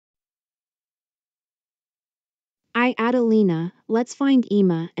Adelina, let's find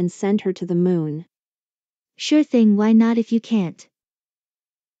Ima and send her to the moon. Sure thing, why not if you can't?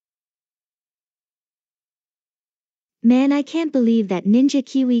 Man, I can't believe that Ninja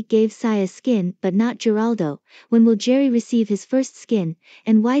Kiwi gave Sai a skin but not Geraldo. When will Jerry receive his first skin,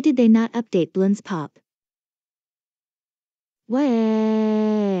 and why did they not update Blund's pop?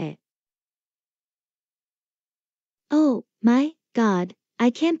 What? Oh, my God,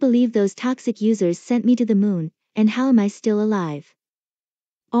 I can't believe those toxic users sent me to the moon, and how am I still alive?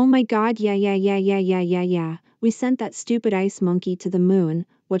 Oh my god, yeah. We sent that stupid ice monkey to the moon.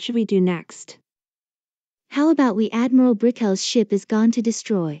 What should we do next? How about we Admiral Brickell's ship is gone to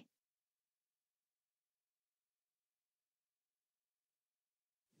destroy?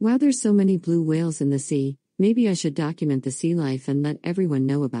 Wow, there's so many blue whales in the sea, maybe I should document the sea life and let everyone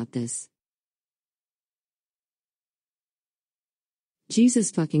know about this.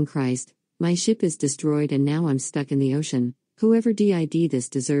 Jesus fucking Christ, my ship is destroyed and now I'm stuck in the ocean. Whoever did this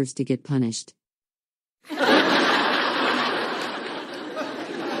deserves to get punished.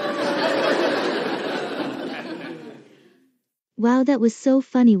 Wow, that was so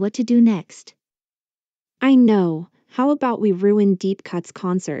funny. What to do next? I know. How about we ruin Deep Cut's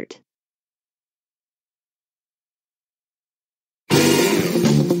concert?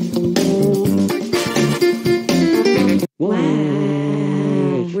 Wow.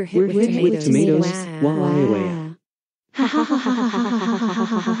 We're hit with tomatoes. Wow. Ha ha ha ha ha ha ha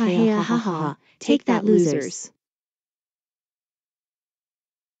ha ha ha ha ha. Take that, losers.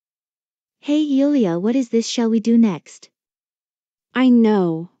 Hey Iulia, what is this? Shall we do next? I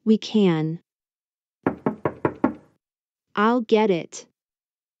know, we can. I'll get it.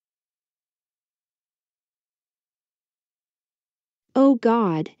 Oh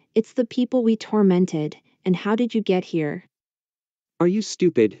God, it's the people we tormented, and how did you get here? Are you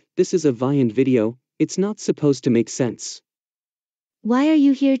stupid? This is a Viand video, it's not supposed to make sense. Why are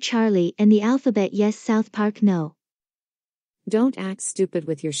you here, Charlie, and the alphabet yes, South Park no? Don't act stupid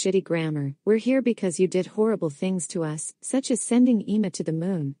with your shitty grammar. We're here because you did horrible things to us, such as sending Ima to the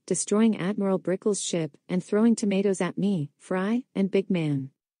moon, destroying Admiral Brickell's ship, and throwing tomatoes at me, Fry, and Big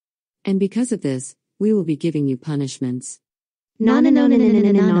Man. And because of this, we will be giving you punishments. No.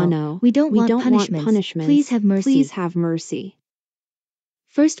 We don't want punishments. Please have mercy. Please have mercy.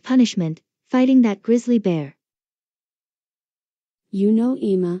 First punishment, fighting that grizzly bear. You know,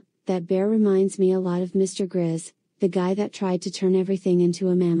 Ima, that bear reminds me a lot of Mr. Grizz, the guy that tried to turn everything into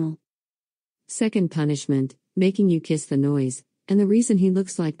a mammal. Second punishment, making you kiss the noise, and the reason he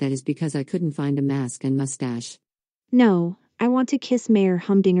looks like that is because I couldn't find a mask and mustache. No, I want to kiss Mayor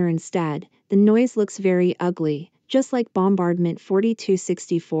Humdinger instead. The noise looks very ugly, just like Bombardment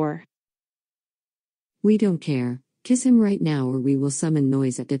 4264. We don't care. Kiss him right now or we will summon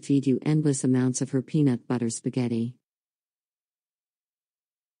Noise to feed you endless amounts of her peanut butter spaghetti.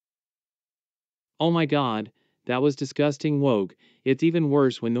 Oh my god, that was disgusting woke. It's even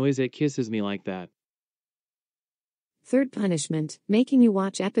worse when Noisette kisses me like that. Third punishment, making you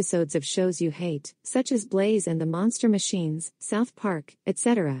watch episodes of shows you hate, such as Blaze and the Monster Machines, South Park,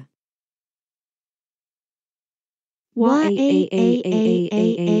 etc. That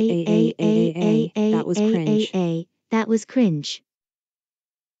was cringe. That was cringe.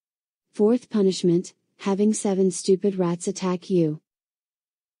 Fourth punishment, having 7 stupid rats attack you.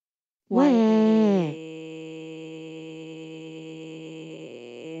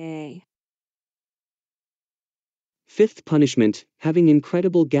 Fifth punishment, having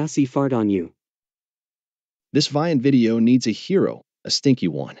incredible gassy fart on you. This Viand video needs a hero, a stinky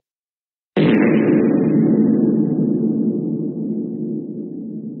one.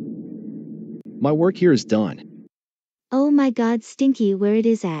 My work here is done. Oh my god, Stinky, where it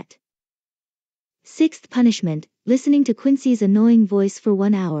is at. Sixth punishment, listening to Quincy's annoying voice for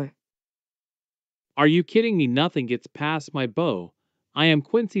 1 hour. Are you kidding me? Nothing gets past my bow. I am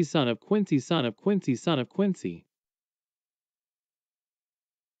Quincy, son of Quincy, son of Quincy, son of Quincy.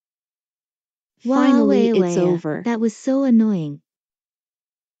 Finally, it's over. That was so annoying.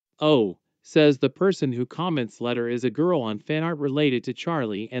 Oh, says the person who comments letter is a girl on fan art related to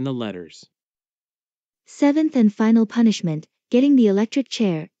Charlie and the letters. Seventh and final punishment, getting the electric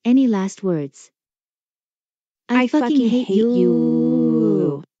chair. Any last words? I fucking hate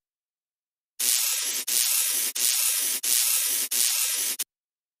you.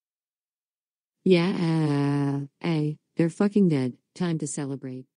 Yeah, they're fucking dead. Time to celebrate.